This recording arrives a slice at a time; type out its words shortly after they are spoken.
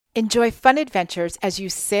Enjoy fun adventures as you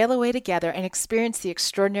sail away together and experience the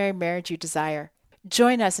extraordinary marriage you desire.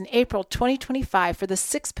 Join us in April 2025 for the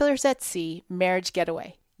Six Pillars at Sea Marriage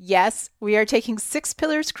Getaway. Yes, we are taking 6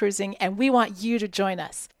 Pillars cruising, and we want you to join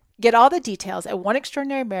us. Get all the details at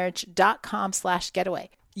oneextraordinarymarriage.com/getaway.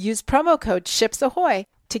 Use promo code SHIPSAHOY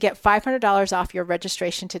to get $500 off your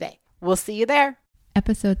registration today. We'll see you there.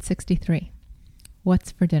 Episode 63.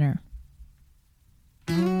 What's for dinner?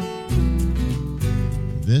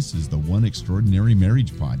 This is the One Extraordinary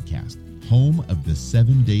Marriage Podcast, home of the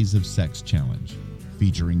 7 Days of Sex Challenge,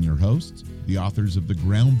 featuring your hosts, the authors of the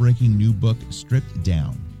groundbreaking new book, Stripped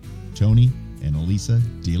Down, Tony and Elisa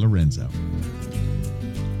DiLorenzo.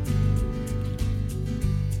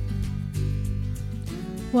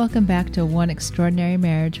 Welcome back to One Extraordinary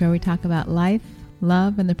Marriage, where we talk about life,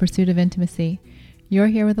 love, and the pursuit of intimacy. You're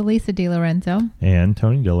here with Elisa DiLorenzo. And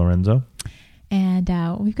Tony DiLorenzo. And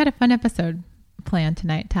we've got a fun episode planned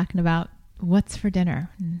tonight, talking about what's for dinner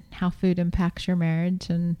and how food impacts your marriage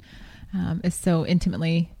and is so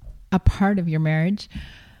intimately a part of your marriage.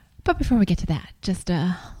 But before we get to that, just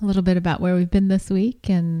a little bit about where we've been this week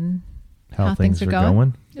and how things are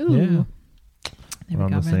going. Ooh. Yeah. We're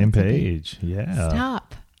on the same page. Yeah.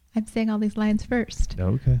 Stop. I'm saying all these lines first.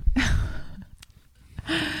 Okay.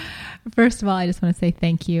 First of all, I just want to say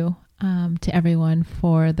thank you to everyone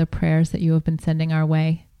for the prayers that you have been sending our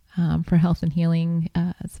way for health and healing,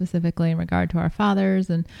 specifically in regard to our fathers.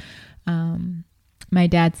 And my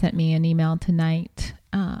dad sent me an email tonight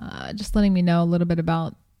just letting me know a little bit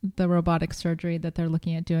about the robotic surgery that they're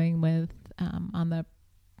looking at doing with on the,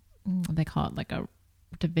 they call it like a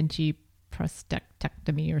Da Vinci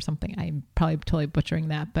prostatectomy or something. I'm probably totally butchering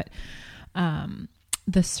that, but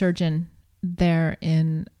the surgeon there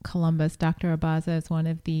in Columbus, Dr. Abaza, is one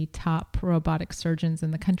of the top robotic surgeons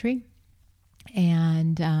in the country.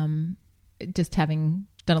 And just having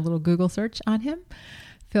done a little Google search on him,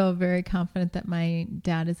 feel very confident that my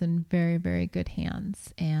dad is in very, very good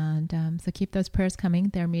hands. And so keep those prayers coming.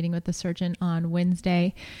 They're meeting with the surgeon on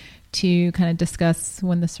Wednesday to kind of discuss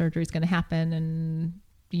when the surgery is going to happen and,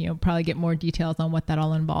 you know, probably get more details on what that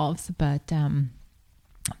all involves. But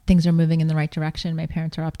things are moving in the right direction. My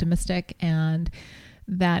parents are optimistic, and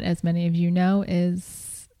that, as many of you know,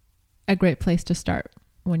 is a great place to start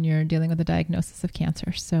when you're dealing with a diagnosis of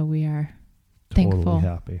cancer. So we are thankful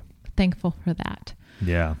for that.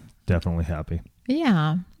 Yeah, definitely happy.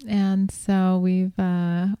 Yeah. And so we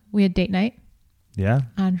had date night. Yeah.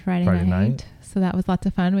 On Friday night. So that was lots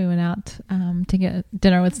of fun. We went out to get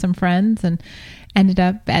dinner with some friends and ended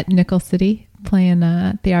up at Nickel City playing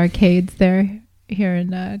the arcades there here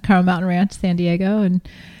in Carmel Mountain Ranch, San Diego. And,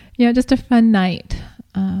 you know, just a fun night.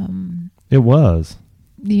 It was.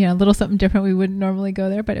 You know, a little something different. We wouldn't normally go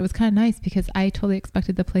there, but it was kind of nice because I totally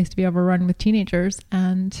expected the place to be overrun with teenagers,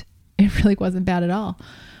 and it really wasn't bad at all.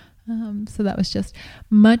 So that was just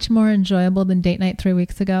much more enjoyable than date night 3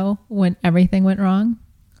 weeks ago when everything went wrong.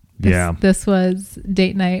 This was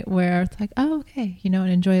date night where it's like, oh, okay, you know,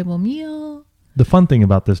 an enjoyable meal. The fun thing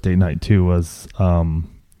about this date night too was I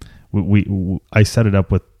set it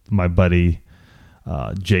up with my buddy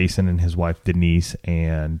Jason and his wife Denise,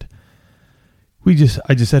 and I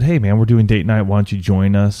just said, hey man, we're doing date night. Why don't you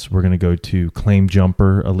join us? We're going to go to Claim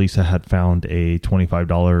Jumper. Elisa had found a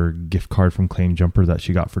 $25 gift card from Claim Jumper that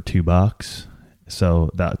she got for $2. So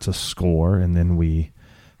that's a score. And then we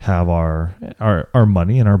have our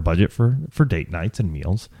money and our budget for date nights and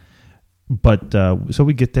meals. But, so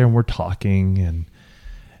we get there and we're talking and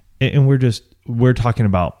we're talking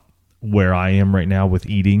about where I am right now with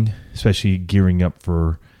eating, especially gearing up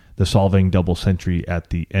for the Solvang Double Century at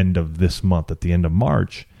the end of this month, at the end of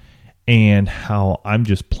March, and how I'm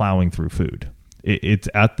just plowing through food. It's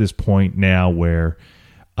at this point now where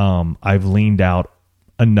I've leaned out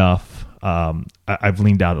enough. I've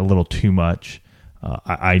leaned out a little too much.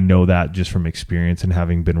 I know that just from experience and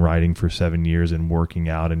having been riding for 7 years and working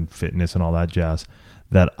out and fitness and all that jazz,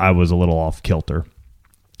 that I was a little off kilter.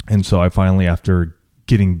 And so I finally, after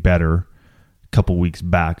getting better a couple weeks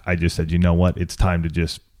back, I just said, you know what? It's time to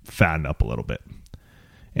just fatten up a little bit.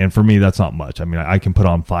 And for me, that's not much. I mean, I can put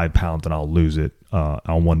on 5 pounds and I'll lose it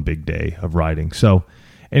on one big day of riding. So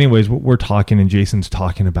anyways, we're talking, and Jason's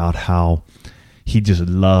talking about how he just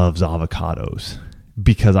loves avocados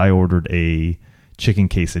because I ordered a chicken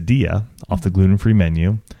quesadilla off the gluten-free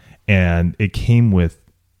menu, and it came with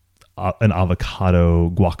an avocado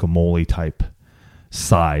guacamole type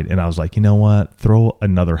side. And I was like, you know what? Throw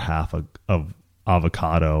another half of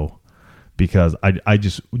avocado, because I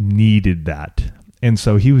just needed that. And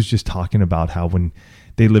so he was just talking about how when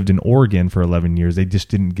they lived in Oregon for 11 years, they just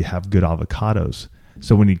didn't have good avocados.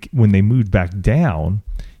 So when they moved back down,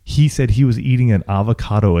 he said he was eating an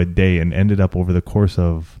avocado a day and ended up over the course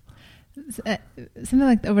of something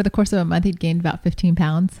like over the course of a month, he'd gained about 15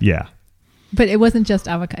 pounds. Yeah. But it wasn't just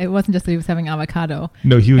avocado. It wasn't just that he was having avocado.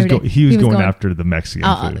 No, he was every day. he was going after the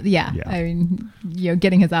Mexican food. Yeah. I mean,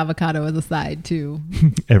 getting his avocado as a side to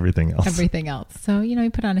everything else. So, he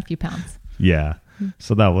put on a few pounds. Yeah.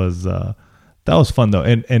 So that was fun though.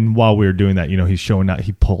 And while we were doing that,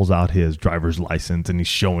 he pulls out his driver's license and he's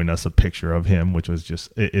showing us a picture of him, which was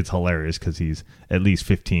just, it's hilarious because he's at least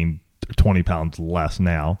 15, 20 pounds less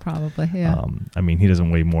now. Probably. Yeah. I mean, he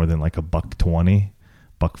doesn't weigh more than like $120.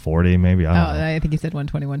 $140 maybe. I don't know. I think he said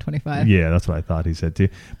 120, 125. Yeah, that's what I thought he said too.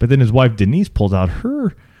 But then his wife Denise pulls out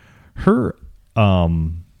her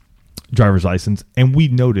driver's license, and we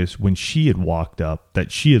noticed when she had walked up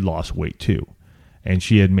that she had lost weight too, and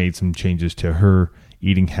she had made some changes to her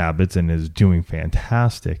eating habits and is doing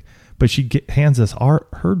fantastic. But she hands us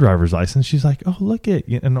her driver's license. She's like, "Oh, look at,"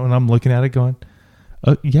 and I'm looking at it going,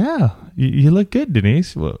 "Yeah, you look good,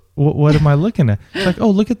 Denise. What am I looking at?" She's like,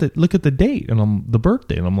 "Oh, look at the date and the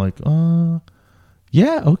birthday." And I'm like,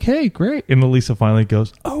 yeah, okay, great. And Elisa finally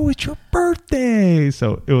goes, "Oh, it's your birthday."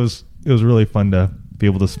 So it was really fun to be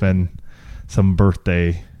able to spend some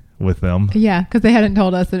birthday with them. Yeah, because they hadn't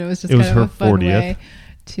told us, and it was just her a fun 40th. way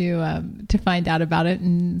to find out about it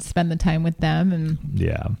and spend the time with them and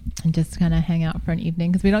just kind of hang out for an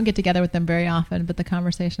evening, because we don't get together with them very often, but the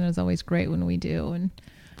conversation is always great when we do. And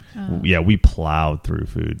we plowed through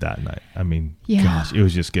food that night. I mean, gosh, it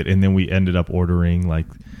was just good. And then we ended up ordering like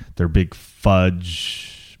their big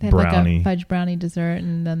fudge brownie, like a fudge brownie dessert,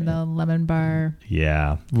 and then the lemon bar.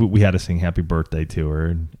 Yeah, we had to sing happy birthday to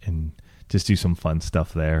her and just do some fun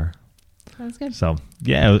stuff there. That was good. So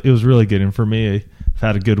yeah, it was really good. And for me, I've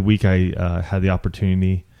had a good week. I had the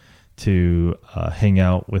opportunity to hang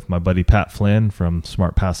out with my buddy Pat Flynn from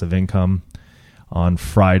Smart Passive Income. On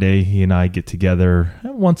Friday, he and I get together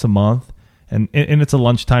once a month, and it's a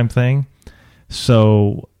lunchtime thing.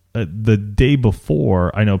 So the day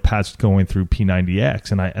before, I know Pat's going through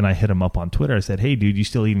P90X, and I hit him up on Twitter. I said, "Hey, dude, you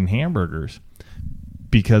still eating hamburgers?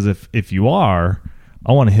 Because if you are,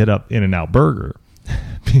 I want to hit up In-N-Out Burger."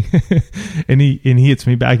 and he hits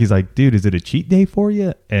me back. He's like, "Dude, is it a cheat day for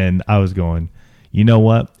you?" And I was going, you know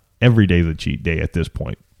what? Every day's a cheat day at this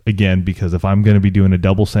point. Again, because if I'm going to be doing a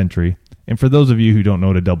double century. And for those of you who don't know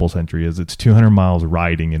what a double century is, it's 200 miles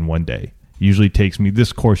riding in one day.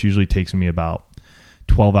 This course usually takes me about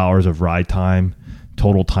 12 hours of ride time.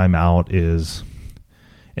 Total time out is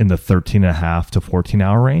in the 13.5 to 14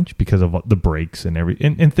 hour range because of the breaks and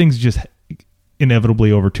and things just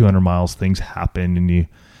inevitably over 200 miles, things happen and you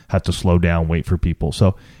have to slow down, wait for people.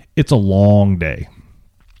 So it's a long day.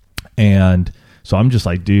 And so I'm just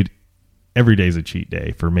like, dude, every day's a cheat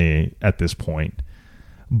day for me at this point.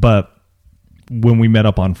 But when we met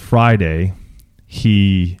up on Friday,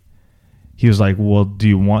 he was like, "Well,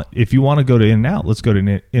 if you want to go to In-N-Out, let's go to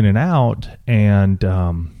In-N-Out, and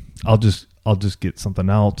I'll just get something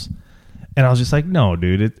else." And I was just like, "No,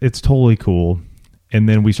 dude, it's totally cool." And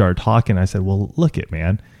then we started talking. I said, "Well, look it,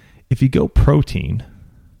 man. If you go protein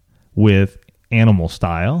with animal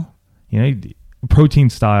style, protein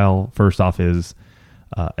style first off is,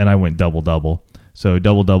 and I went double. So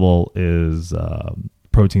double is."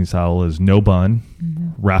 Protein style is no bun,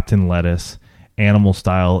 wrapped in lettuce. Animal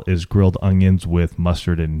style is grilled onions with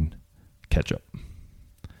mustard and ketchup.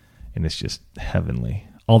 And it's just heavenly.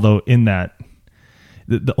 Although in that,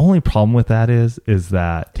 the only problem with that is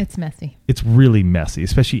that it's messy. It's really messy,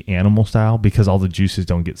 especially animal style, because all the juices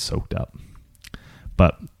don't get soaked up.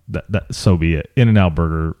 But that so be it. In-N-Out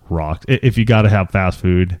Burger rocks. If you got to have fast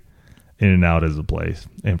food, In-N-Out is the place.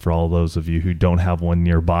 And for all those of you who don't have one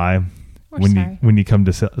nearby, when you come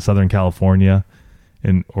to Southern California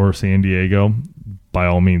or San Diego, by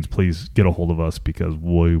all means, please get a hold of us because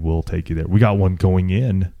we will take you there. We got one going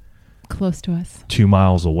in close to us, 2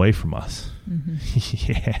 miles away from us. Mm-hmm.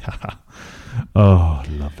 Yeah. Oh, I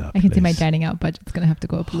love that. I can see my dining out budget's going to have to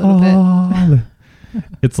go up a little bit.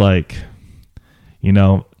 It's like,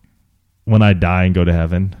 when I die and go to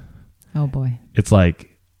heaven. Oh boy. It's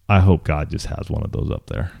like, I hope God just has one of those up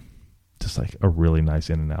there. Just like a really nice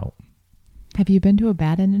In-N-Out. Have you been to a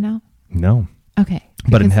bad In-N-Out? No. Okay.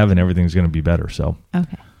 But in heaven, everything's going to be better. So.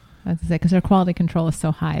 Okay. I was going to say, because their quality control is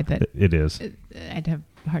so high that it is. I'd have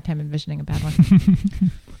a hard time envisioning a bad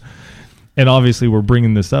one. And obviously, we're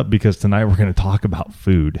bringing this up because tonight we're going to talk about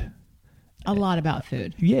food. A lot about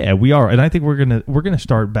food. Yeah, we are, and I think we're gonna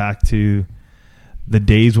start back to the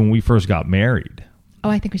days when we first got married. Oh,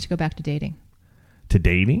 I think we should go back to dating. To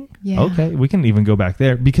dating? Yeah. Okay, we can even go back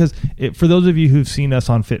there because for those of you who've seen us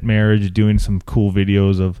on Fit Marriage doing some cool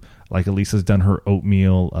videos of Like Elisa's done her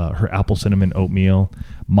oatmeal, her apple cinnamon oatmeal.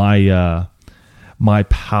 My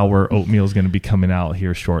power oatmeal is going to be coming out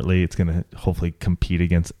here shortly. It's going to hopefully compete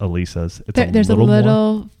against Elisa's. There's a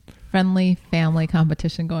little friendly family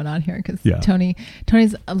competition going on here because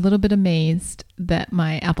Tony's a little bit amazed that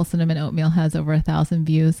my apple cinnamon oatmeal has over 1,000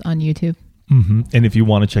 views on YouTube. Mm-hmm. And if you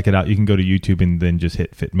want to check it out, you can go to YouTube and then just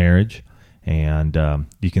hit Fit Marriage, and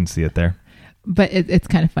you can see it there. But it's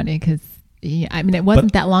kind of funny because it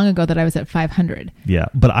wasn't that long ago that I was at 500. Yeah,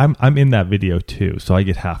 but I'm in that video too, so I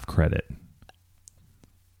get half credit.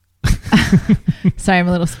 Sorry, I'm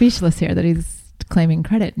a little speechless here that he's claiming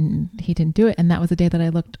credit and he didn't do it. And that was a day that I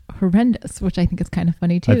looked horrendous, which I think is kind of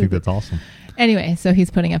funny too. I think that's awesome. Anyway, so he's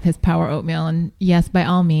putting up his power oatmeal, and yes, by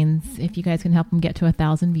all means, if you guys can help him get to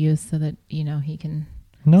 1,000 views so that, he can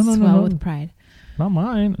swell with pride. Not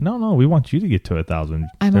mine. No. We want you to get to 1,000.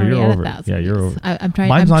 I'm already at 1,000. Yeah, you're over. I'm trying.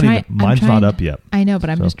 Mine's not up yet. I know, but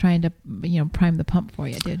I'm just trying to, prime the pump for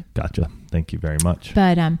you, dude. Gotcha. Thank you very much.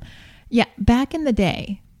 But back in the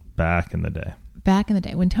day,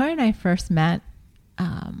 when Tony and I first met,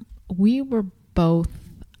 we were both,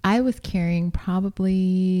 I was carrying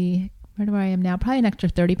probably, right where I am now, probably an extra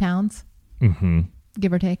 30 pounds,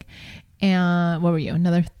 give or take. And what were you?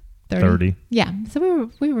 Another 30? Yeah.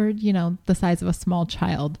 So we were, the size of a small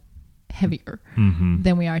child, heavier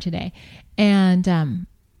than we are today. And,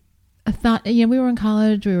 I thought, we were in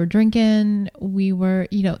college, we were drinking, we were,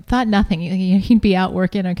 thought nothing. He'd be out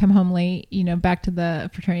working or come home late, back to the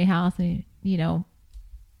fraternity house. And,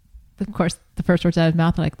 of course, the first words out of his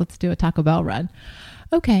mouth are like, let's do a Taco Bell run.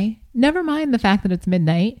 Okay. Never mind the fact that it's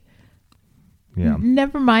midnight. Yeah.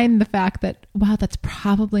 Never mind the fact that, wow, that's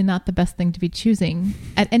probably not the best thing to be choosing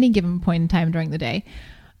at any given point in time during the day.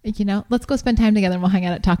 Let's go spend time together and we'll hang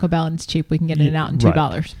out at Taco Bell and it's cheap. We can get in and out in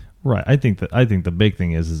 $2. Right. I think the big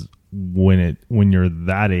thing is when you're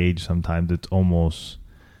that age, sometimes it's almost,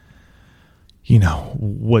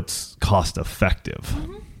 what's cost effective,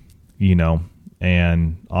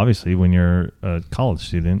 and obviously when you're a college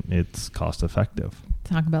student, it's cost effective.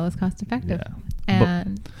 Taco Bell is cost effective. Yeah.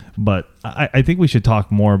 But I think we should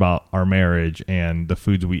talk more about our marriage and the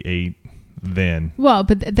foods we ate then. Well,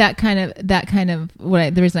 but that kind of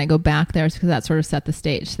the reason I go back there is because that sort of set the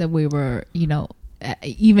stage that we were,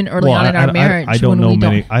 even early on in our marriage. I don't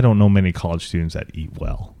know many college students that eat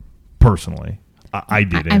well. Personally, I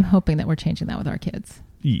didn't. I'm hoping that we're changing that with our kids.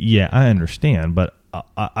 Yeah, I understand, but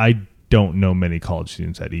I don't know many college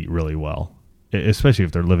students that eat really well, especially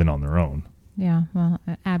if they're living on their own. Yeah, well,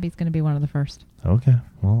 Abby's going to be one of the first. Okay,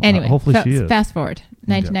 well, anyway, hopefully she is. Fast forward,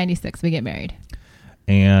 1996, we get married,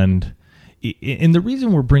 and the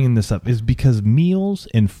reason we're bringing this up is because meals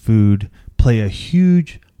and food play a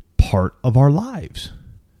huge part of our lives,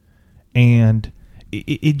 and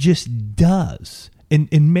it just does.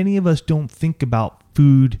 And many of us don't think about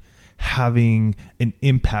food having an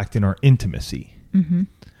impact in our intimacy.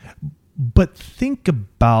 But think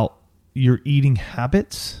about your eating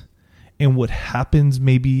habits and what happens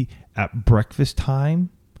maybe at breakfast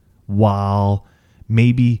time while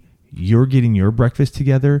maybe you're getting your breakfast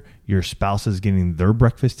together, your spouse is getting their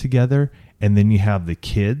breakfast together, and then you have the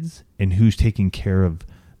kids and who's taking care of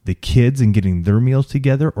the kids and getting their meals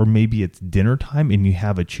together, or maybe it's dinner time and you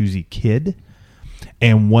have a choosy kid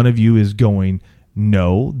and one of you is going,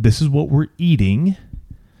 no, this is what we're eating.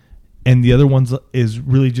 And the other one is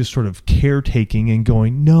really just sort of caretaking and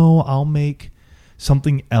going, no, I'll make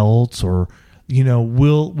something else, or,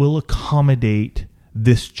 we'll accommodate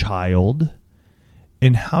this child.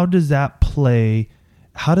 And how does that play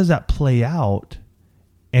out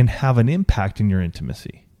and have an impact in your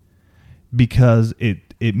intimacy? Because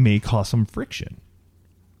it may cause some friction.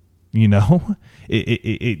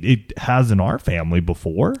 It has in our family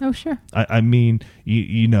before. Oh, sure. I mean,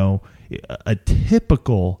 a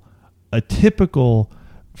typical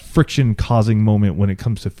friction causing moment when it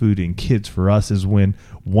comes to food and kids for us is when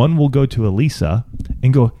one will go to Elisa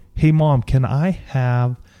and go, hey mom, can I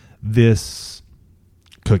have this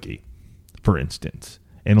cookie, for instance?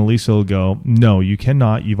 And Elisa will go, no, you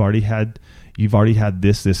cannot. You've already had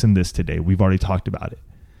this, and this today. We've already talked about it.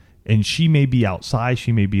 And she may be outside,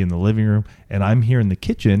 she may be in the living room, and I'm here in the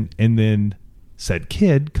kitchen, and then said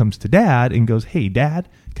kid comes to dad and goes, hey dad,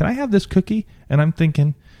 can I have this cookie? And I'm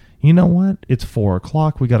thinking, you know what? It's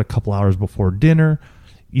 4:00. We got a couple hours before dinner.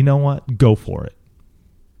 You know what? Go for it.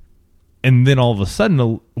 And then all of a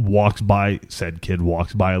sudden said kid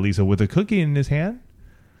walks by Elisa with a cookie in his hand.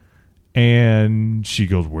 And she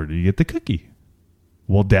goes, where did you get the cookie?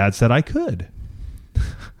 Well, dad said I could.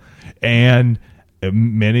 And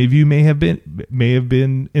many of you may have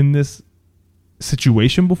been in this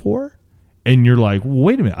situation before, And you're like, well,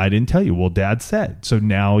 wait a minute, I didn't tell you. Well, Dad said. So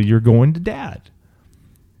now you're going to Dad.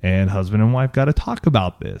 And husband and wife got to talk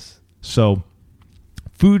about this. So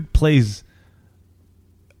food plays,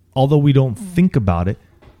 although we don't think about it,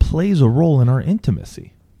 plays a role in our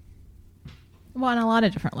intimacy. Well, on a lot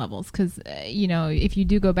of different levels, because, if you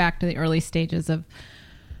do go back to the early stages of,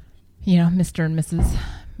 Mr. and Mrs.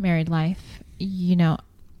 married life,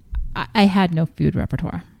 I had no food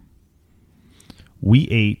repertoire. We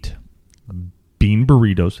ate bean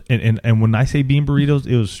burritos. And when I say bean burritos,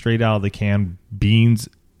 it was straight out of the can, beans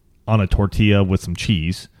on a tortilla with some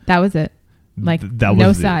cheese. That was it. Like, that no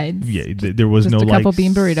was sides. Yeah, there was just no a couple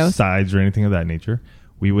bean burritos, sides or anything of that nature.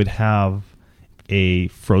 We would have a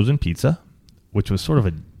frozen pizza, which was sort of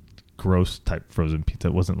a gross type frozen pizza.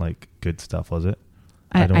 It wasn't like good stuff, was it?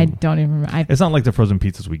 I don't even remember. It's not like the frozen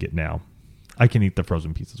pizzas we get now. I can eat the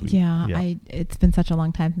frozen pizzas. It's been such a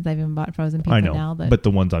long time since I've even bought frozen pizza. I know, now, but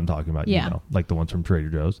the ones I'm talking about, like the ones from Trader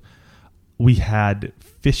Joe's. We had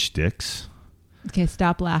fish sticks. Okay,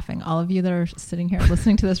 stop laughing. All of you that are sitting here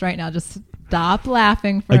listening to this right now, just stop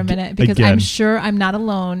laughing for a minute, because I'm sure I'm not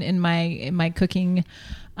alone in my cooking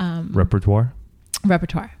repertoire.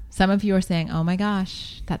 Some of you are saying, "Oh my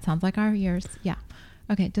gosh, that sounds like our years." Yeah.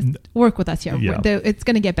 Okay, just work with us here. Yeah. It's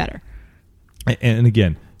going to get better. And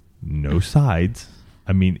again, no sides.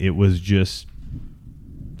 I mean, it was just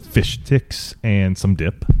fish sticks and some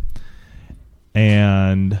dip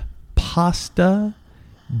and pasta.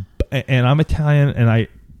 And I'm Italian,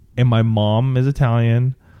 and my mom is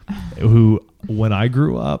Italian, who, when I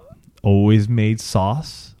grew up, always made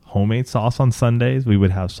sauce, homemade sauce on Sundays. We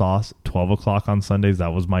would have sauce 12 o'clock on Sundays.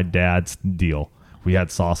 That was my dad's deal. We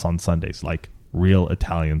had sauce on Sundays, like real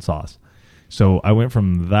Italian sauce. So I went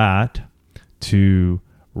from that to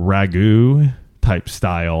ragu type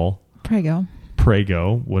style.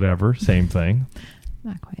 Prego, whatever, same thing.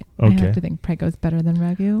 Not quite. Okay. I have to think Prego's better than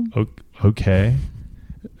ragu. Okay.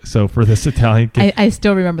 So for this Italian kid, I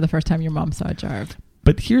still remember the first time your mom saw a jar of.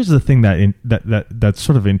 But here's the thing that's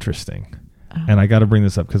sort of interesting. And I got to bring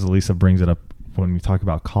this up because Elisa brings it up when we talk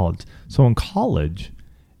about college. So in college,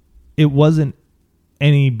 it wasn't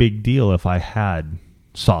any big deal if I had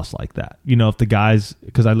sauce like that. If the guys,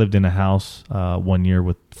 because I lived in a house 1 year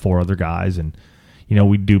with 4 other guys, and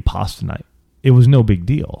we'd do pasta night. It was no big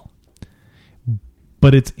deal.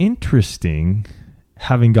 But it's interesting,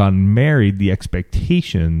 having gotten married, the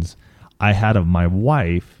expectations I had of my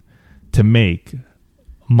wife to make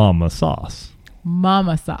mama sauce.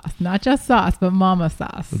 Mama sauce, not just sauce, but mama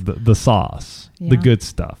sauce. The sauce, the good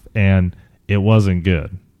stuff, and it wasn't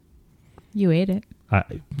good. You ate it.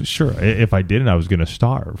 Sure. If I didn't, I was going to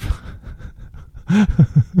starve.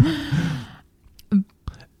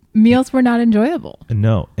 Meals were not enjoyable.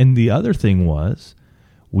 No. And the other thing was,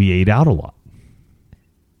 we ate out a lot.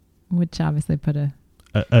 Which obviously put a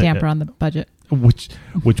damper on the budget. Which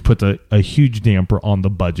puts a huge damper on the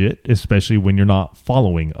budget, especially when you're not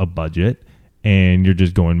following a budget and you're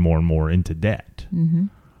just going more and more into debt. Mm-hmm.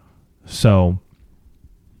 So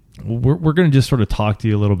we're going to just sort of talk to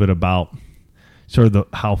you a little bit about sort of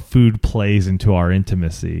how food plays into our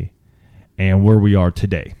intimacy and where we are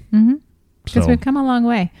today. Mm-hmm. Because we've come a long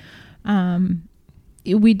way.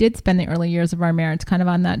 We did spend the early years of our marriage kind of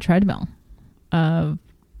on that treadmill of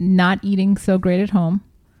not eating so great at home,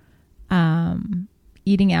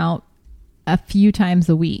 eating out a few times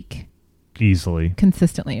a week. Easily.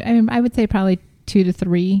 Consistently. I mean, I would say probably 2 to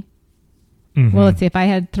 3. Mm-hmm. Well, let's see, if I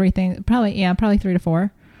had 3 things, probably 3 to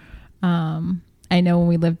 4. I know when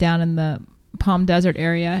we lived down in the Palm Desert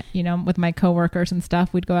area, with my coworkers and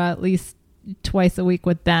stuff, we'd go out at least twice a week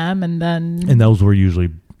with them, and those were usually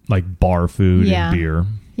like bar food and beer.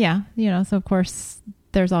 Yeah. So of course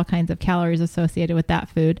there's all kinds of calories associated with that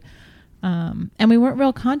food. And we weren't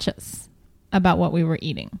real conscious about what we were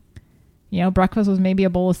eating. Breakfast was maybe a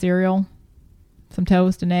bowl of cereal, some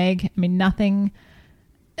toast, an egg. I mean, nothing,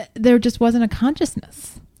 there just wasn't a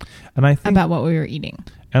consciousness about what we were eating.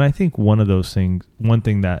 And I think one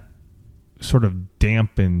thing that sort of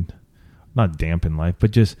not dampened life,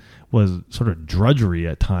 but just was sort of drudgery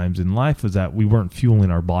at times in life, was that we weren't fueling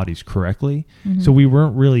our bodies correctly. Mm-hmm. So we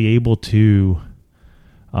weren't really able to,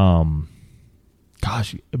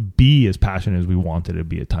 be as passionate as we wanted to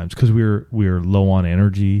be at times, because we were low on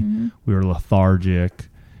energy. Mm-hmm. We were lethargic.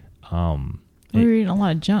 We were eating a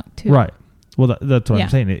lot of junk too. Right. Well, that's what I'm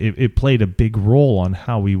saying. It played a big role on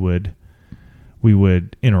how we would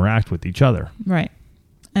interact with each other. Right.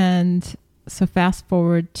 And so fast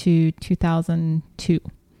forward to 2002.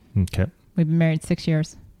 Okay. We've been married 6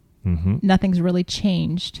 years. Mm-hmm. Nothing's really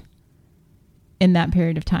changed in that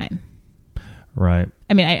period of time. Right.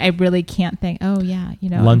 I mean, I really can't think, oh yeah,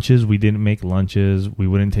 Lunches, we didn't make lunches. We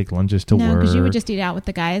wouldn't take lunches to no, work. because you would just eat out with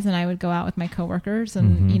the guys and I would go out with my coworkers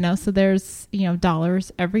and, so there's,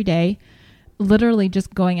 dollars every day, literally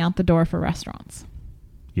just going out the door for restaurants.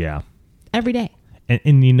 Yeah. Every day.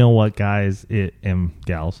 And you know what, guys and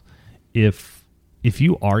gals, if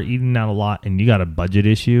you are eating out a lot and you got a budget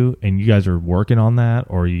issue and you guys are working on that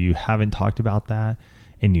or you haven't talked about that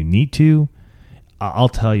and you need to, I'll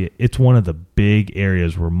tell you, it's one of the big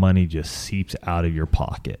areas where money just seeps out of your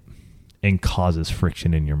pocket and causes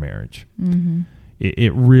friction in your marriage. Mm-hmm.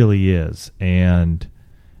 It really is. And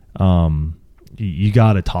you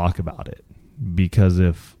got to talk about it, because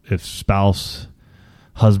if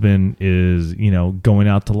husband is, going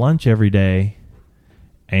out to lunch every day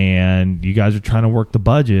and you guys are trying to work the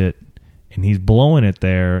budget and he's blowing it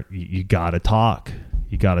there, you got to talk.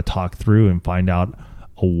 You got to talk through and find out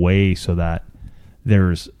a way so that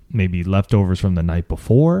there's maybe leftovers from the night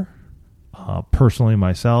before. Personally,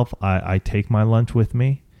 myself, I take my lunch with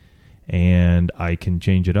me and I can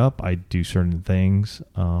change it up. I do certain things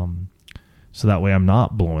so that way I'm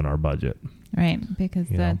not blowing our budget. Right, because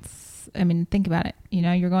think about it.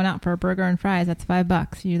 You're going out for a burger and fries. That's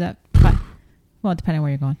 $5. You do that. Depending on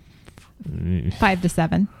where you're going, 5 to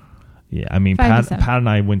 7. Yeah, I mean, Pat and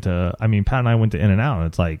I went to In-N-Out, and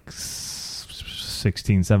it's like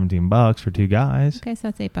 $16-17 for two guys. Okay, so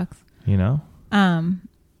that's $8.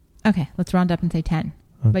 Okay, let's round up and say 10.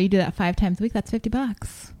 But you do that 5 times a week. That's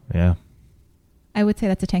 $50. Yeah. I would say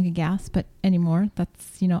that's a tank of gas, but anymore,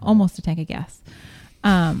 that's almost a tank of gas.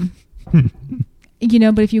 But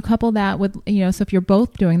if you couple that with, so if you're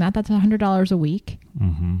both doing that, that's $100 a week.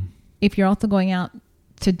 Mm-hmm. If you're also going out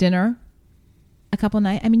to dinner a couple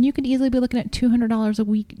nights, you could easily be looking at $200 a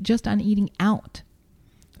week just on eating out.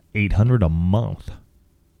 $800 a month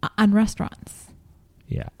on restaurants.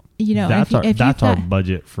 Yeah. That's our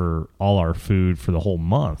budget for all our food for the whole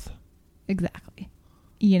month. Exactly.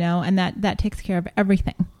 And that takes care of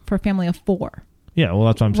everything for a family of 4. Yeah. Well,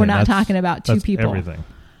 that's what I'm saying. We're not talking about 2 people. Everything.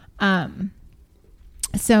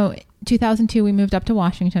 So 2002, we moved up to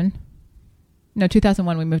Washington. No,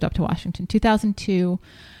 2001, we moved up to Washington. 2002,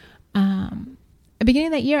 beginning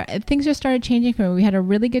of that year, things just started changing for me. We had a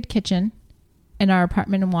really good kitchen in our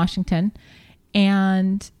apartment in Washington,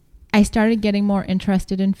 and I started getting more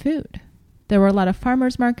interested in food. There were a lot of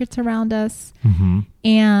farmers markets around us,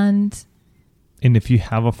 and if you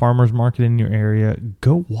have a farmers market in your area,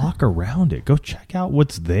 go walk around it. Go check out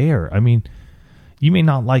what's there. You may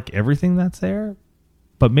not like everything that's there,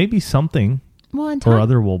 but maybe something or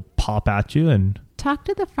other will pop at you. And talk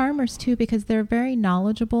to the farmers too, because they're very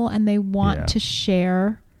knowledgeable and they want to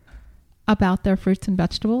share about their fruits and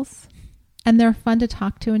vegetables, and they're fun to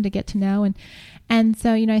talk to and to get to know. And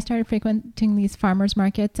so, I started frequenting these farmers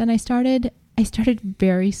markets, and I started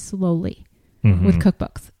very slowly with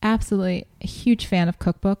cookbooks. Absolutely a huge fan of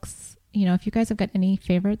cookbooks. If you guys have got any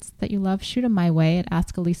favorites that you love, shoot them my way at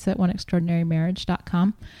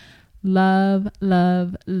askalisa@oneextraordinarymarriage.com. Love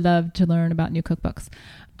to learn about new cookbooks.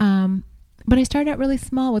 But I started out really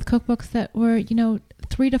small with cookbooks that were,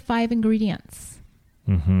 3 to 5 ingredients.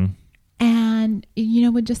 Mm-hmm. And,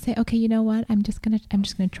 would just say, okay, you know what? I'm just going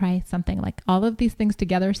to try something. Like, all of these things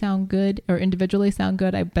together sound good, or individually sound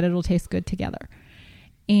good. I bet it'll taste good together.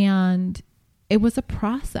 And it was a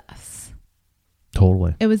process.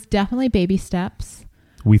 Totally. It was definitely baby steps.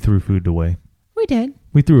 We threw food away. We did.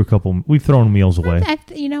 We've thrown meals away.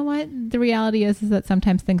 You know what? The reality is that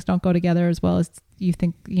sometimes things don't go together as well as you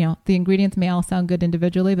think. The ingredients may all sound good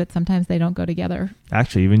individually, but sometimes they don't go together.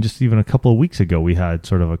 Actually, even a couple of weeks ago, we had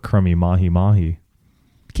sort of a crummy mahi-mahi.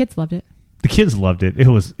 Kids loved it. The kids loved it. It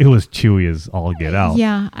was chewy as all get out.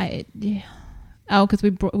 Yeah. Because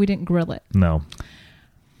we didn't grill it. No.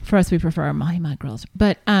 For us, we prefer mahi-mahi grills.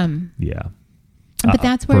 But yeah. But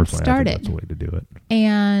that's where it started. I think that's the way to do it.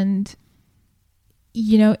 And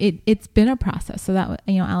it's been a process. So that,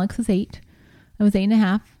 Alex was 8. I was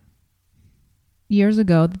 8.5 years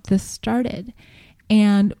ago that this started.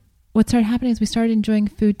 And what started happening is we started enjoying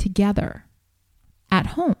food together at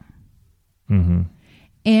home. Mm-hmm.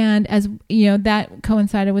 And as that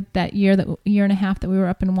coincided with that year and a half that we were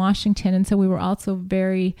up in Washington. And so we were also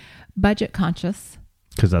very budget conscious.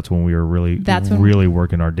 Because that's when we were really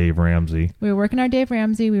working our Dave Ramsey. We were working our Dave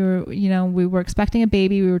Ramsey. We were, we were expecting a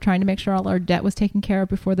baby. We were trying to make sure all our debt was taken care of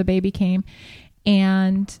before the baby came.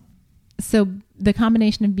 And so the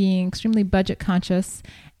combination of being extremely budget conscious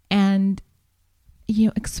and,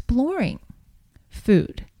 exploring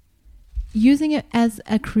food, using it as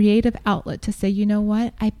a creative outlet to say, you know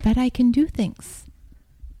what, I bet I can do things.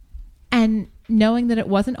 And knowing that it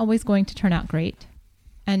wasn't always going to turn out great.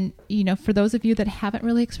 And, for those of you that haven't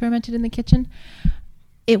really experimented in the kitchen,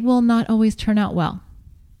 it will not always turn out well.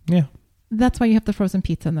 Yeah. That's why you have the frozen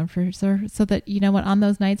pizza in the freezer, so that, on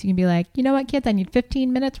those nights you can be like, you know what, kids, I need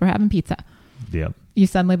 15 minutes. We're having pizza. Yep. You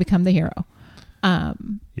suddenly become the hero.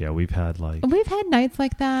 Yeah, we've had nights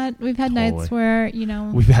like that. We've had nights where,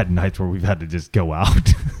 we've had nights where we've had to just go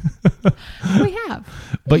out. We have.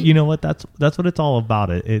 But you know what? That's what it's all about.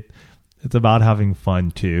 It's about having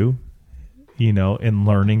fun too, and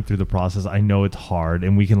learning through the process. I know it's hard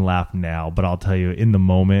and we can laugh now, but I'll tell you, in the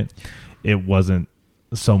moment, it wasn't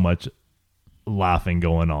so much laughing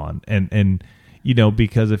going on. And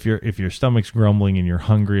because if your stomach's grumbling and you're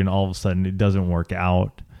hungry and all of a sudden it doesn't work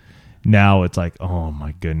out, now it's like, oh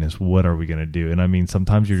my goodness, what are we going to do? And I mean,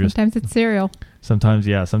 sometimes it's cereal. Sometimes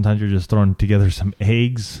you're just throwing together some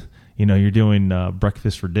eggs, you're doing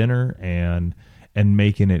breakfast for dinner and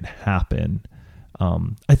making it happen.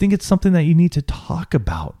 I think it's something that you need to talk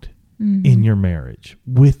about in your marriage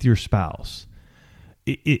with your spouse.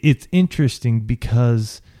 It's interesting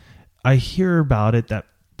because I hear about it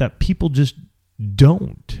that people just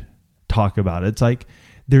don't talk about it. It's like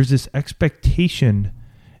there's this expectation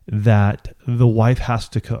that the wife has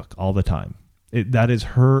to cook all the time. That is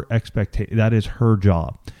her expectation. That is her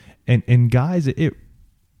job. And guys, it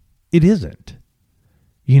isn't.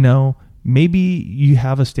 Maybe you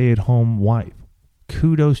have a stay-at-home wife.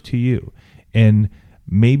 Kudos to you. And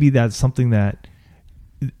maybe that's something that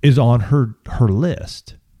is on her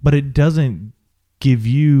list, but it doesn't give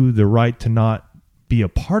you the right to not be a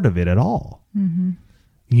part of it at all.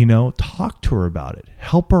 Mm-hmm. Talk to her about it.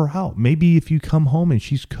 Help her out. Maybe if you come home and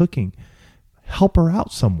she's cooking, help her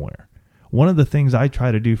out somewhere. One of the things I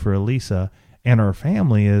try to do for Elisa and our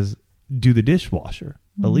family is do the dishwasher.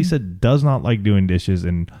 Mm-hmm. Elisa does not like doing dishes,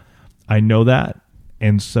 and I know that.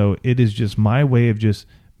 And so it is just my way of just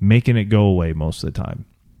making it go away most of the time.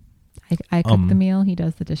 I cook the meal. He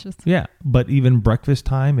does the dishes. Yeah. But even breakfast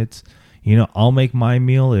time, it's, I'll make my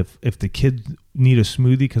meal. If the kids need a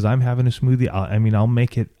smoothie because I'm having a smoothie, I'll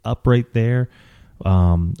make it up right there.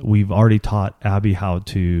 We've already taught Abby how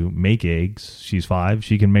to make eggs. She's 5.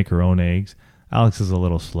 She can make her own eggs. Alex is a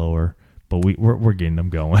little slower, but we're getting them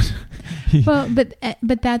going. Well,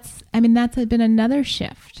 but that's been another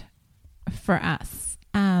shift for us.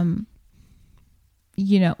 Let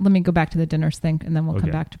me go back to the dinners thing, and then we'll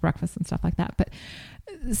come back to breakfast and stuff like that. But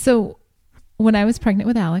so when I was pregnant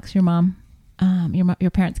with Alex, your mom,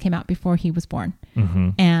 your parents came out before he was born.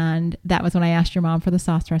 Mm-hmm. And that was when I asked your mom for the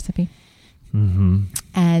sauce recipe. Mm-hmm.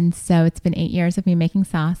 And so it's been 8 years of me making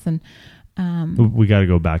sauce. And we got to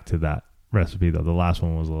go back to that recipe, though. The last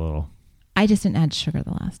one was a little... I just didn't add sugar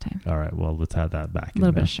the last time. All right. Well, let's add that back. A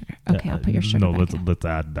little bit of sugar. Okay, I'll put your sugar back in. Let's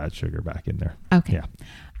add that sugar back in there. Okay.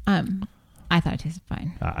 Yeah. I thought it tasted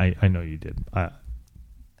fine. I know you did.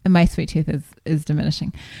 My sweet tooth is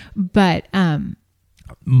diminishing, but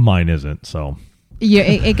mine isn't. So yeah,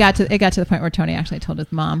 it got to the point where Tony actually told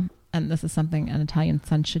his mom, and this is something an Italian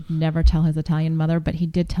son should never tell his Italian mother, but he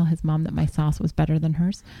did tell his mom that my sauce was better than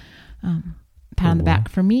hers. Pat on the back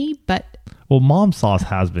for me, but mom's sauce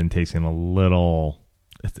has been tasting a little.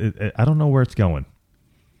 I don't know where it's going.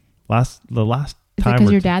 The last is time it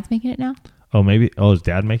because your dad's making it now? Oh, maybe. Oh, is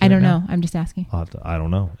Dad making it? I don't know. I'm just asking. I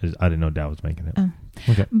don't know. I didn't know Dad was making it.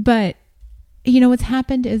 Okay. But, what's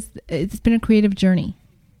happened is it's been a creative journey.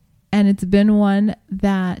 And it's been one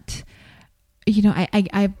that,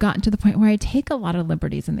 I've gotten to the point where I take a lot of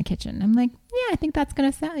liberties in the kitchen. I'm like, yeah, I think that's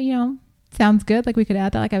going to sound, sounds good. Like we could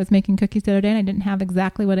add that. Like I was making cookies the other day and I didn't have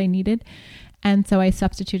exactly what I needed. And so I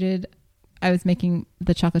was making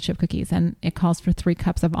the chocolate chip cookies, and it calls for 3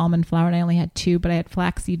 cups of almond flour, and I only had 2, but I had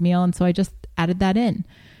flaxseed meal. And so I just added that in.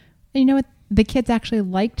 And you know what? The kids actually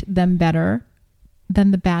liked them better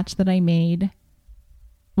than the batch that I made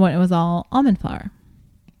when it was all almond flour.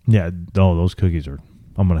 Yeah. Oh, those cookies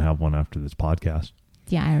I'm going to have one after this podcast.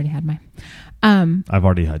 Yeah, I already had mine. I've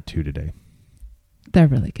already had 2 today. They're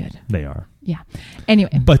really good. They are. Yeah.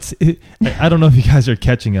 Anyway. But I don't know if you guys are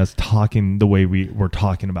catching us talking the way we're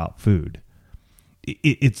talking about food.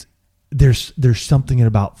 There's something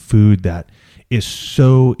about food that is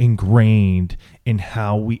so ingrained in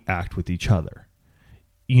how we act with each other.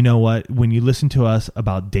 You know what? When you listen to us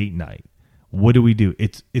about date night, what do?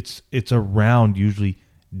 It's around usually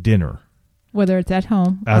dinner. Whether it's at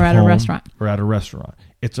home or at a restaurant. Or at a restaurant.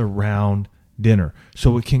 It's around dinner.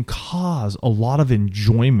 So it can cause a lot of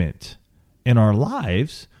enjoyment in our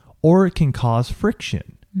lives, or it can cause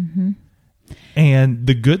friction. Mm-hmm. And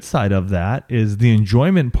the good side of that is the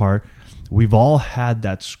enjoyment part. We've all had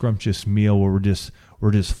that scrumptious meal where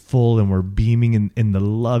we're just full and we're beaming, and the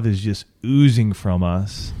love is just oozing from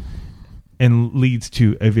us. and leads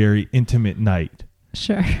to a very intimate night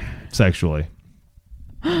Sure. sexually.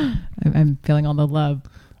 I'm feeling all the love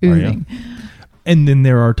Are you? oozing. And then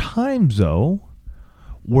there are times, though,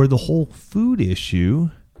 where the whole food issue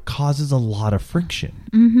causes a lot of friction.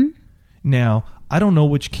 Mm-hmm. Now, I don't know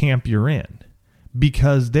which camp you're in,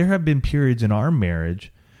 because there have been periods in our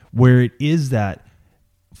marriage where it is that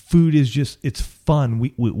food is just, it's fun.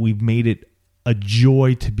 We've made it a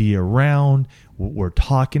joy to be around. We're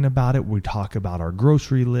talking about it. We talk about our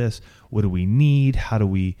grocery list. What do we need? How do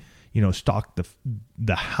we, stock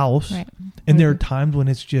the house? Right. And there are times when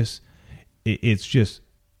it's just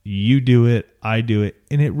you do it, I do it,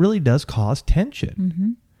 and it really does cause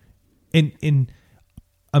tension. Mm-hmm. And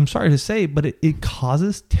I'm sorry to say, but it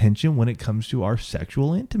causes tension when it comes to our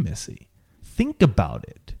sexual intimacy. Think about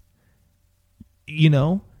it.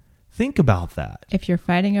 Think about that. If you're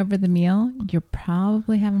fighting over the meal, you're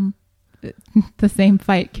probably having the same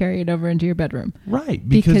fight carried over into your bedroom. Right,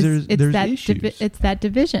 because there's that issues. it's that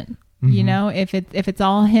division. If it's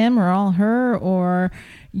all him or all her, or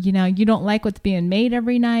you don't like what's being made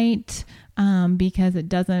every night because it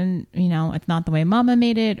doesn't, it's not the way mama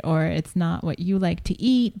made it, or it's not what you like to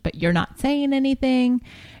eat, but you're not saying anything.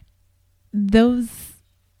 Those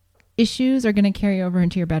issues are going to carry over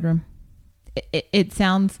into your bedroom. It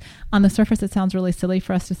sounds, on the surface, it sounds really silly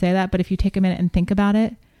for us to say that, but if you take a minute and think about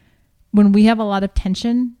it, when we have a lot of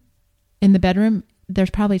tension in the bedroom, there's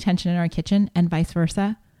probably tension in our kitchen, and vice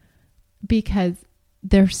versa, because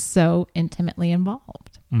they're so intimately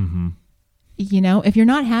involved. Mm-hmm. If you're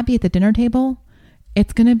not happy at the dinner table,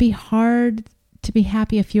 it's going to be hard to be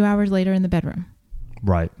happy a few hours later in the bedroom.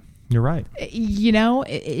 Right. You're right.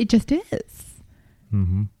 It just is.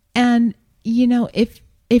 Mm-hmm. And,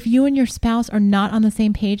 if you and your spouse are not on the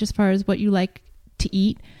same page as far as what you like to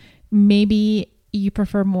eat, maybe you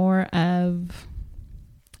prefer more of,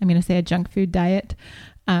 I'm going to say, a junk food diet,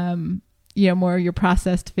 more of your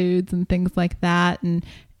processed foods and things like that. And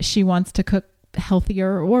she wants to cook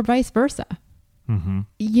healthier, or vice versa. Mm-hmm.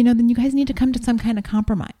 Then you guys need to come to some kind of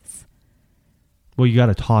compromise. Well, you got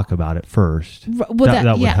to talk about it first. Well,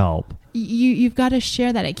 that would help. You've got to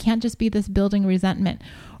share that. It can't just be this building resentment.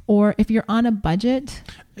 Or if you're on a budget.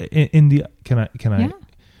 The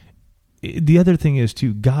other thing is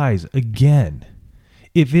too, guys, again,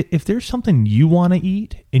 if there's something you want to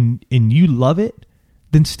eat and you love it,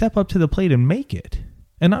 then step up to the plate and make it.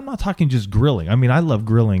 And I'm not talking just grilling. I mean, I love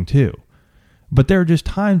grilling too. But there are just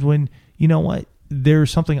times when,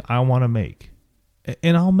 there's something I want to make,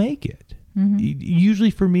 and I'll make it. Mm-hmm.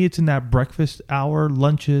 Usually for me, it's in that breakfast hour,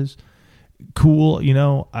 lunches, cool.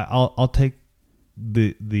 I'll take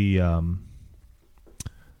the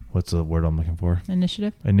what's the word I'm looking for?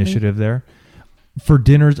 Initiative there. For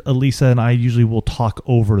dinners, Elisa and I usually will talk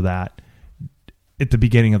over that at the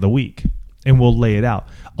beginning of the week, and we'll lay it out.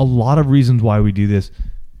 A lot of reasons why we do this.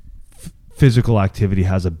 Physical activity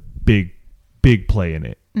has a big play in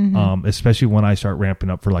it. Mm-hmm. Especially when I start ramping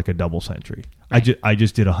up for like a double century. Right. I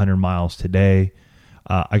just did 100 miles today.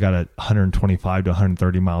 I got 125 to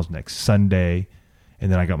 130 miles next Sunday. And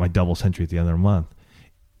then I got my double century at the end of the month.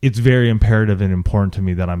 It's very imperative and important to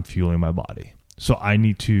me that I'm fueling my body. So I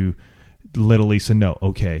need to let Elisa know,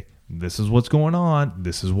 okay, this is what's going on.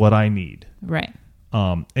 This is what I need. Right.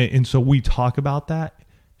 And so we talk about that.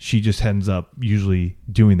 She just ends up usually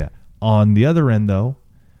doing that. On the other end, though,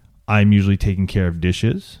 I'm usually taking care of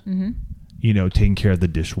dishes, mm-hmm. Taking care of the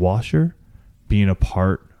dishwasher, being a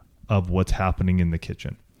part of what's happening in the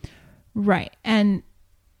kitchen. Right. And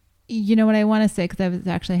what I want to say, because I was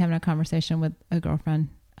actually having a conversation with a girlfriend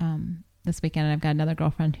this weekend, and I've got another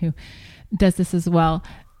girlfriend who does this as well.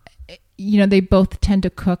 They both tend to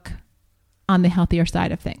cook on the healthier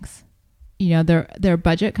side of things. They're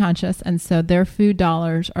budget conscious, and so their food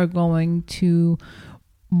dollars are going to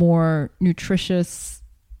more nutritious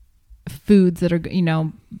foods that are,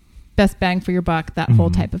 best bang for your buck, that mm-hmm. whole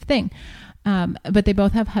type of thing. But they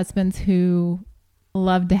both have husbands who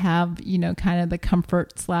love to have, kind of the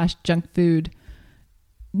comfort / junk food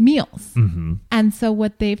meals. Mm-hmm. And so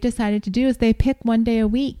what they've decided to do is they pick one day a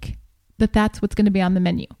week that's what's going to be on the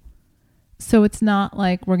menu. So it's not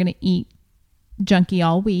like we're going to eat junky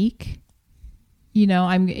all week.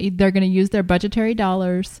 They're going to use their budgetary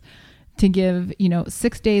dollars to give,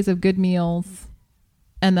 6 days of good meals.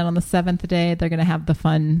 And then on the 7th day, they're going to have the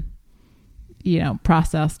fun,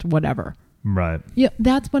 processed whatever. Right. Yeah.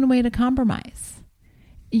 That's one way to compromise.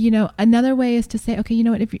 Another way is to say, okay, you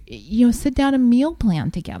know what, if you sit down and meal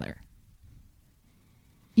plan together.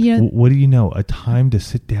 What do you know? A time to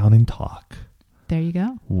sit down and talk. There you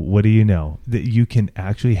go. What do you know? That you can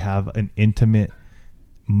actually have an intimate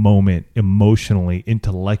moment emotionally,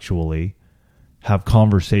 intellectually have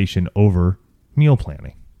conversation over meal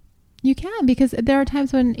planning. You can, because there are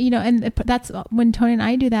times when, and that's when Tony and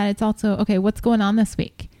I do that. It's also, okay, what's going on this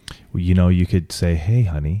week? Well, you could say, hey,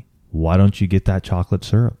 honey, why don't you get that chocolate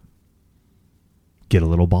syrup? Get a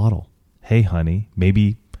little bottle. Hey, honey,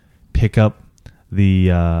 maybe pick up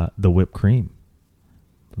the whipped cream.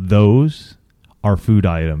 Those are food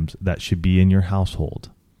items that should be in your household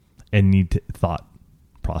and need to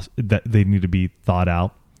that they need to be thought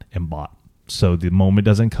out and bought, so the moment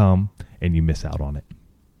doesn't come and you miss out on it.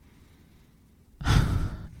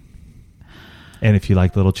 And if you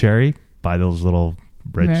like little cherry, buy those little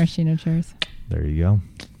maraschino cherries. There you go.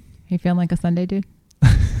 You feeling like a Sunday dude?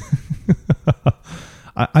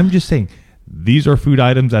 I'm just saying, these are food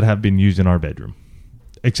items that have been used in our bedroom,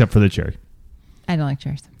 except for the cherry. I don't like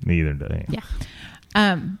cherries. Neither do I. Yeah.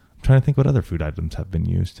 I'm trying to think what other food items have been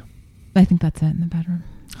used. I think that's it in the bedroom.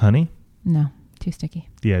 Honey? No, too sticky.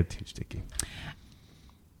 Yeah, too sticky.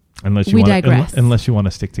 Unless We digress. Unless you want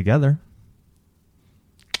to stick together.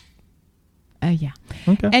 Yeah.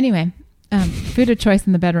 Okay. Anyway, food of choice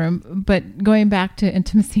in the bedroom, but going back to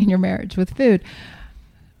intimacy in your marriage with food.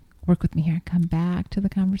 Work with me here. Come back to the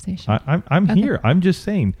conversation. I'm okay. Here. I'm just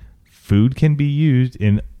saying, food can be used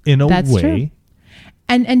in a That's way. True.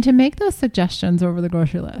 And to make those suggestions over the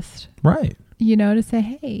grocery list. Right. To say,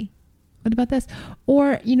 hey, what about this?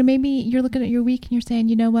 Or, maybe you're looking at your week and you're saying,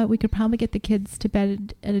 you know what, we could probably get the kids to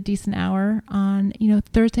bed at a decent hour on,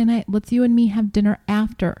 Thursday night. Let's you and me have dinner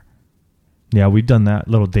after. Yeah, we've done that.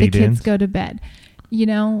 Little date-ins. The kids go to bed.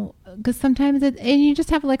 Because sometimes and you just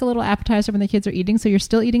have like a little appetizer when the kids are eating. So you're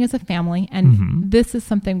still eating as a family. And this is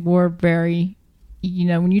something we're very,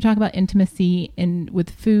 when you talk about intimacy with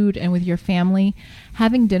food and with your family,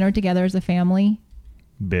 having dinner together as a family.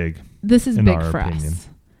 Big. This is big for us.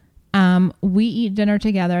 We eat dinner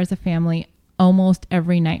together as a family almost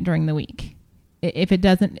every night during the week. If it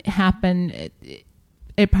doesn't happen,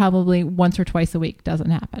 it probably once or twice a week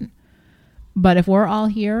doesn't happen. But if we're all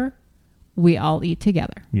here, we all eat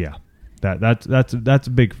together. Yeah, that's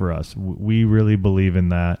big for us. We really believe in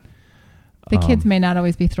that. The kids may not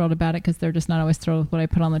always be thrilled about it because they're just not always thrilled with what I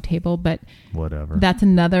put on the table. But whatever. That's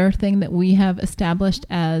another thing that we have established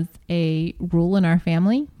as a rule in our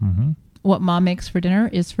family. Mm-hmm. What mom makes for dinner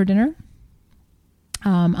is for dinner.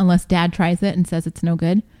 Unless dad tries it and says it's no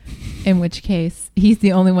good, in which case he's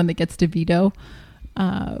the only one that gets to veto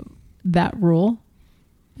that rule.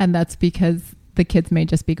 And that's because the kids may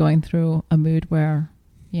just be going through a mood where,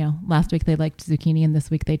 last week they liked zucchini and this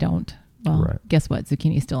week they don't. Well, right. Guess what?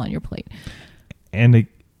 Zucchini is still on your plate. And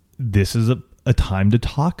this is a time to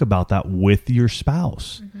talk about that with your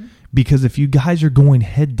spouse. Mm-hmm. Because if you guys are going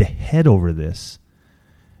head to head over this,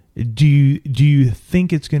 do you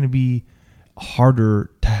think it's going to be harder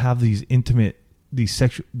to have these intimate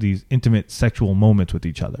sexual moments with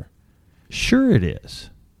each other? Sure it is.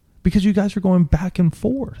 Because you guys are going back and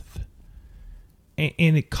forth.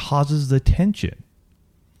 And it causes the tension.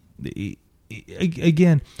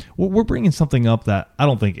 Again, we're bringing something up that I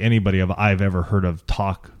don't think anybody I've ever heard of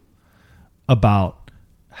talk about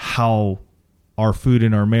how our food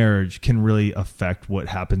in our marriage can really affect what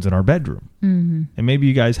happens in our bedroom. Mm-hmm. And maybe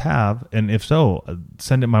you guys have, and if so,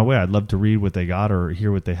 send it my way. I'd love to read what they got or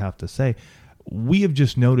hear what they have to say. We have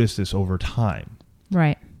just noticed this over time.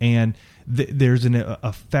 Right. And there's an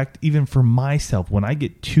effect even for myself when I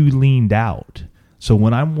get too leaned out. So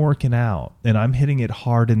when I'm working out and I'm hitting it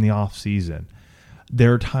hard in the off season,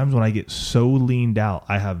 there are times when I get so leaned out,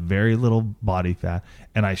 I have very little body fat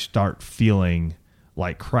and I start feeling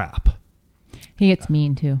like crap. He gets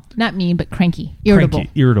mean too. Not mean, but cranky.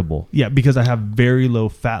 Irritable. Yeah, because I have very low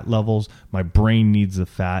fat levels. My brain needs the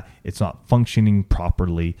fat. It's not functioning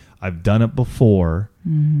properly. I've done it before.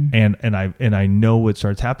 Mm-hmm. and I know what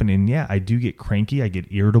starts happening. Yeah, I do get cranky. I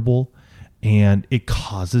get irritable, and it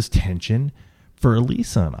causes tension for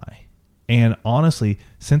Elisa and I. And honestly,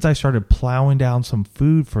 since I started plowing down some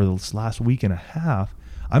food for this last week and a half,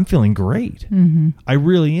 I'm feeling great. Mm-hmm. I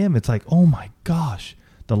really am. It's like, oh my gosh,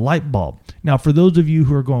 the light bulb. Now, for those of you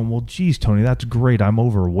who are going, well, geez, Tony, that's great. I'm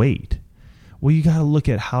overweight. Well, you got to look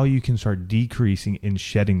at how you can start decreasing and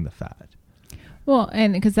shedding the fat. Well,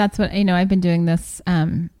 and because that's what, I've been doing this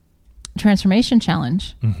transformation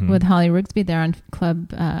challenge with Holly Rigsby there on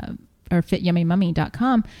club or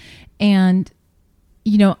FitYummyMummy.com. And,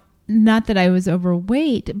 not that I was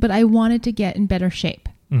overweight, but I wanted to get in better shape.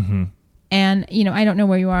 Mm-hmm. And, I don't know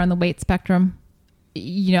where you are on the weight spectrum.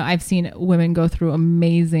 I've seen women go through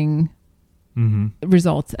amazing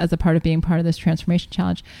results as a part of being part of this transformation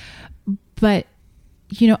challenge. But,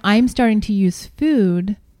 I'm starting to use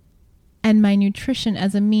food and my nutrition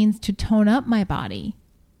as a means to tone up my body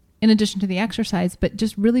in addition to the exercise, but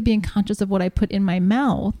just really being conscious of what I put in my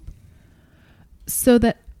mouth so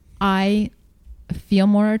that I feel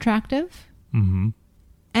more attractive and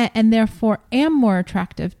therefore am more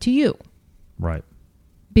attractive to you. Right.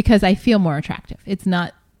 Because I feel more attractive. It's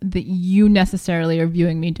not that you necessarily are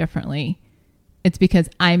viewing me differently. It's because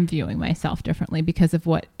I'm viewing myself differently because of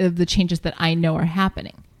the changes that I know are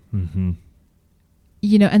happening. Mm-hmm.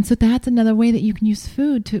 You know, and so that's another way that you can use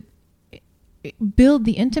food to build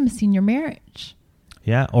the intimacy in your marriage.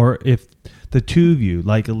 Yeah. Or if the two of you,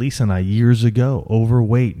 like Elisa and I years ago,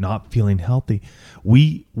 overweight, not feeling healthy,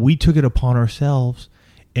 we took it upon ourselves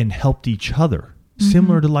and helped each other.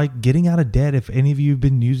 Similar to like getting out of debt. If any of you have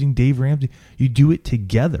been using Dave Ramsey, you do it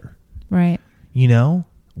together. Right. You know,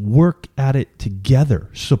 work at it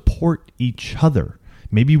together. Support each other.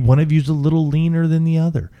 Maybe one of you's a little leaner than the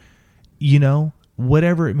other. You know,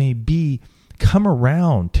 whatever it may be, come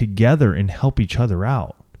around together and help each other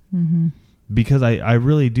out. Mm-hmm. Because I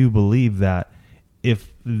really do believe that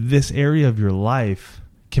if this area of your life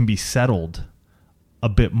can be settled a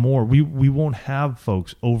bit more, we won't have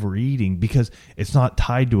folks overeating because it's not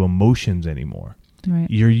tied to emotions anymore. Right.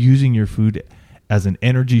 You're using your food as an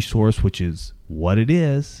energy source, which is what it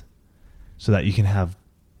is, so that you can have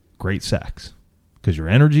great sex. Because your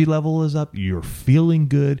energy level is up, you're feeling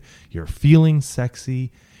good, you're feeling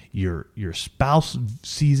sexy, your spouse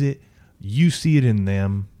sees it, you see it in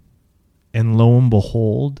them, and lo and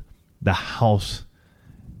behold, the house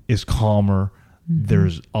is calmer.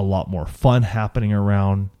 There's a lot more fun happening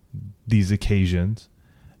around these occasions.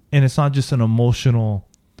 And it's not just an emotional,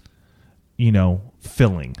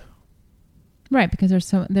 filling. Right, because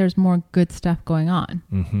there's more good stuff going on.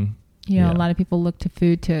 Mm-hmm. A lot of people look to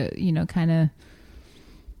food to, kind of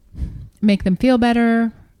make them feel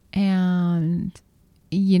better. And,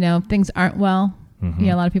 if things aren't well,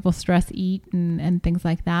 a lot of people stress eat and things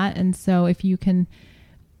like that. And so if you can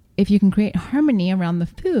create harmony around the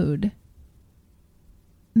food,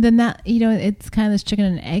 then that, it's kind of this chicken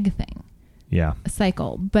and egg thing. Yeah.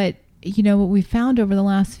 Cycle. But, what we found over the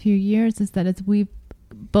last few years is that as we've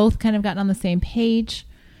both kind of gotten on the same page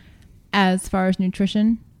as far as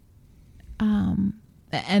nutrition, and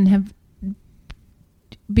have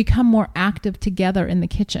become more active together in the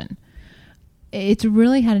kitchen, it's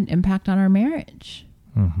really had an impact on our marriage.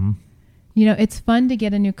 Mm-hmm. It's fun to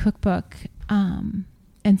get a new cookbook,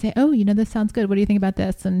 and say, oh, this sounds good. What do you think about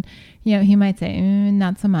this? And, he might say,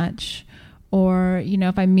 not so much. Or,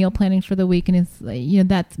 if I'm meal planning for the week and it's,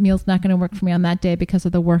 that meal's not going to work for me on that day because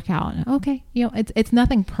of the workout. Okay. It's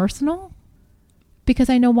nothing personal because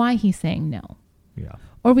I know why he's saying no. Yeah.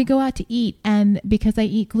 Or we go out to eat, and because I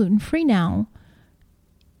eat gluten-free now,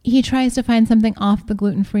 he tries to find something off the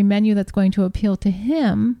gluten-free menu that's going to appeal to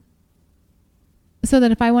him so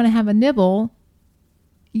that if I want to have a nibble,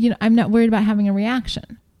 I'm not worried about having a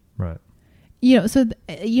reaction. Right. So,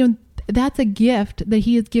 that's a gift that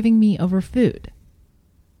he is giving me over food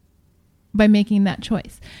by making that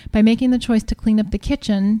choice. By making the choice to clean up the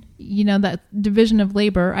kitchen, that division of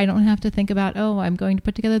labor, I don't have to think about, oh, I'm going to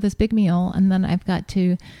put together this big meal and then I've got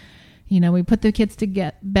to, we put the kids to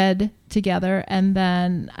get bed together and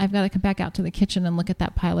then I've got to come back out to the kitchen and look at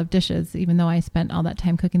that pile of dishes, even though I spent all that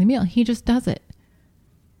time cooking the meal. He just does it.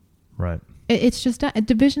 Right. It's just a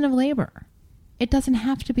division of labor. It doesn't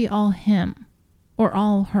have to be all him or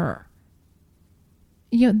all her.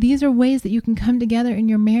 These are ways that you can come together in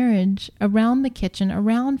your marriage around the kitchen,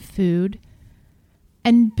 around food,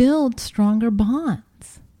 and build stronger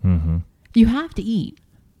bonds. Mm-hmm. You have to eat.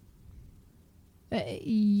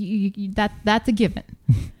 That's a given.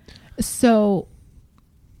 So,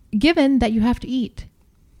 given that you have to eat,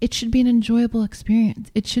 it should be an enjoyable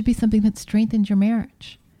experience. It should be something that strengthens your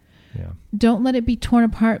marriage. Yeah. Don't let it be torn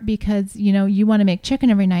apart because, you want to make chicken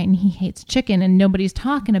every night and he hates chicken and nobody's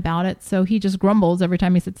talking about it. So he just grumbles every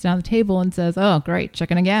time he sits down at the table and says, oh, great,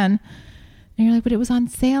 chicken again. And you're like, but it was on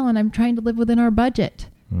sale and I'm trying to live within our budget.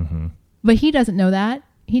 Mm-hmm. But he doesn't know that.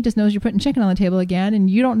 He just knows you're putting chicken on the table again and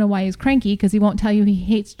you don't know why he's cranky because he won't tell you he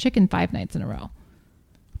hates chicken 5 nights in a row.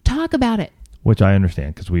 Talk about it. Which I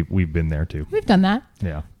understand because we've been there too. We've done that.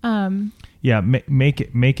 Yeah. Make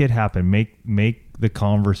it happen. Make the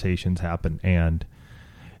conversations happen. And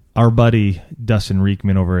our buddy Dustin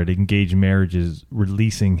Reekman over at Engaged Marriage is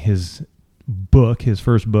releasing his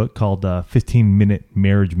first book called 15-Minute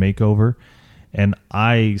Marriage Makeover. And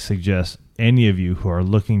I suggest any of you who are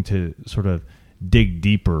looking to sort of dig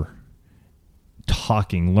deeper,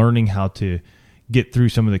 learning how to get through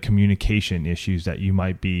some of the communication issues that you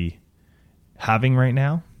might be having right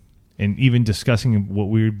now, and even discussing what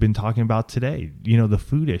we've been talking about today, the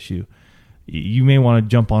food issue. you may want to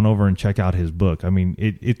jump on over and check out his book. I mean,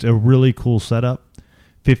 it's a really cool setup.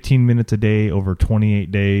 15 minutes a day over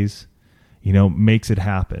 28 days, makes it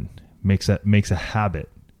happen, makes a habit.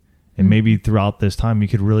 And maybe throughout this time, you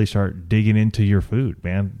could really start digging into your food,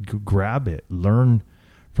 man. Grab it, learn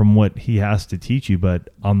from what he has to teach you, but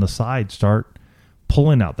on the side, start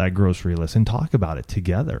pulling out that grocery list and talk about it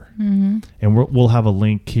together. Mm-hmm. And we'll have a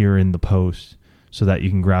link here in the post so that you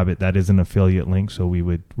can grab it. That is an affiliate link, so we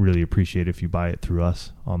would really appreciate if you buy it through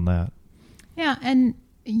us on that. Yeah, and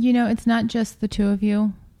it's not just the two of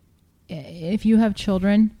you. If you have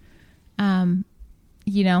children,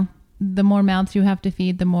 the more mouths you have to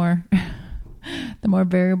feed, the more the more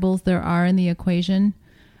variables there are in the equation.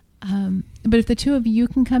 But if the two of you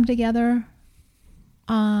can come together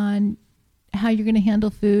on how you're going to handle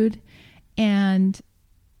food and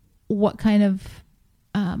what kind of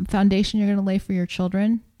foundation you're going to lay for your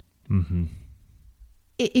children, mm-hmm.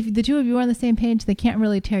 If the two of you are on the same page, they can't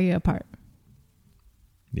really tear you apart.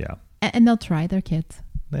 Yeah. And they'll try, their kids.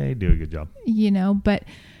 They do a good job. But,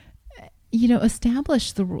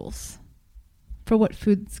 establish the rules for what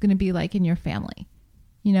food's going to be like in your family.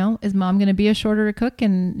 Is mom going to be a shorter cook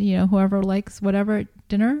and, whoever likes whatever at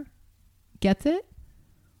dinner gets it?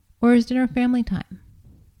 Or is dinner family time?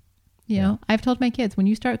 I've told my kids, when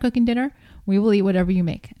you start cooking dinner, we will eat whatever you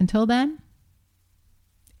make. Until then,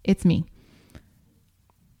 it's me.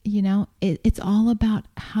 It's all about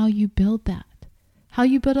how you build that. How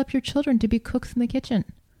you build up your children to be cooks in the kitchen.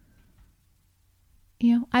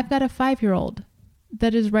 I've got a 5-year-old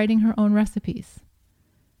that is writing her own recipes.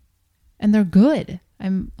 And they're good.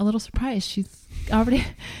 I'm a little surprised. She's already,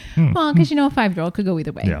 because a 5-year-old could go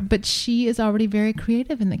either way. Yeah. But she is already very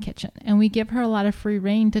creative in the kitchen. And we give her a lot of free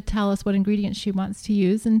reign to tell us what ingredients she wants to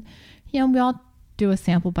use. And, we all do a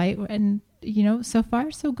sample bite. And, so far,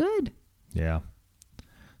 so good. Yeah.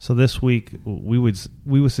 So this week, we would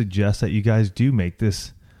suggest that you guys do make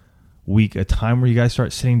this week a time where you guys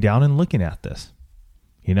start sitting down and looking at this.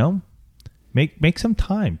 Make some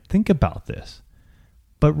time. Think about this.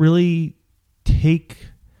 But really take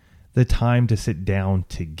the time to sit down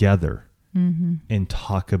together mm-hmm. and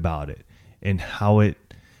talk about it and how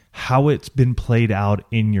it's been played out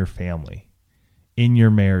in your family, in your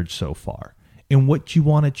marriage so far, and what you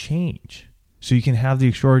want to change so you can have the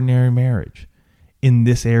extraordinary marriage in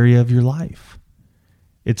this area of your life.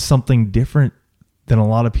 It's something different than a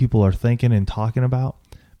lot of people are thinking and talking about,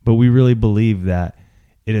 but we really believe that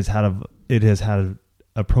it has had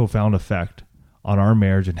a profound effect on our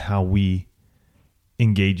marriage and how we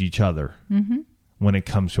engage each other mm-hmm. when it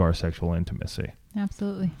comes to our sexual intimacy.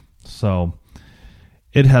 Absolutely. So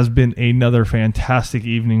it has been another fantastic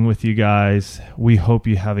evening with you guys. We hope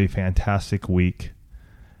you have a fantastic week,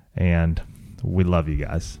 and we love you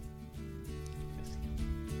guys.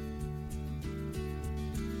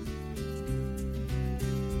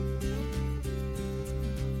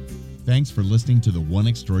 Thanks for listening to the One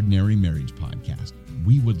Extraordinary Marriage podcast.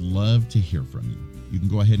 We would love to hear from you. You can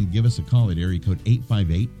go ahead and give us a call at area code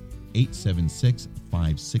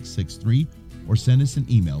 858-876-5663 or send us an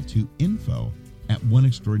email to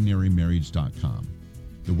info@oneextraordinarymarriage.com.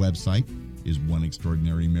 The website is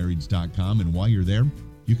oneextraordinarymarriage.com, and while you're there,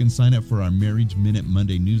 you can sign up for our Marriage Minute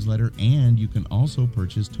Monday newsletter, and you can also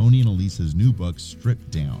purchase Tony and Elisa's new book, Stripped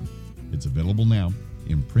Down. It's available now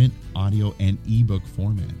in print, audio, and ebook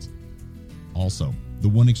formats. Also, the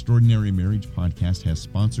One Extraordinary Marriage podcast has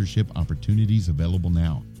sponsorship opportunities available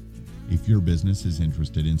now. If your business is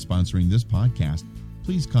interested in sponsoring this podcast,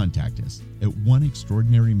 please contact us at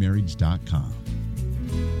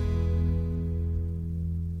oneextraordinarymarriage.com.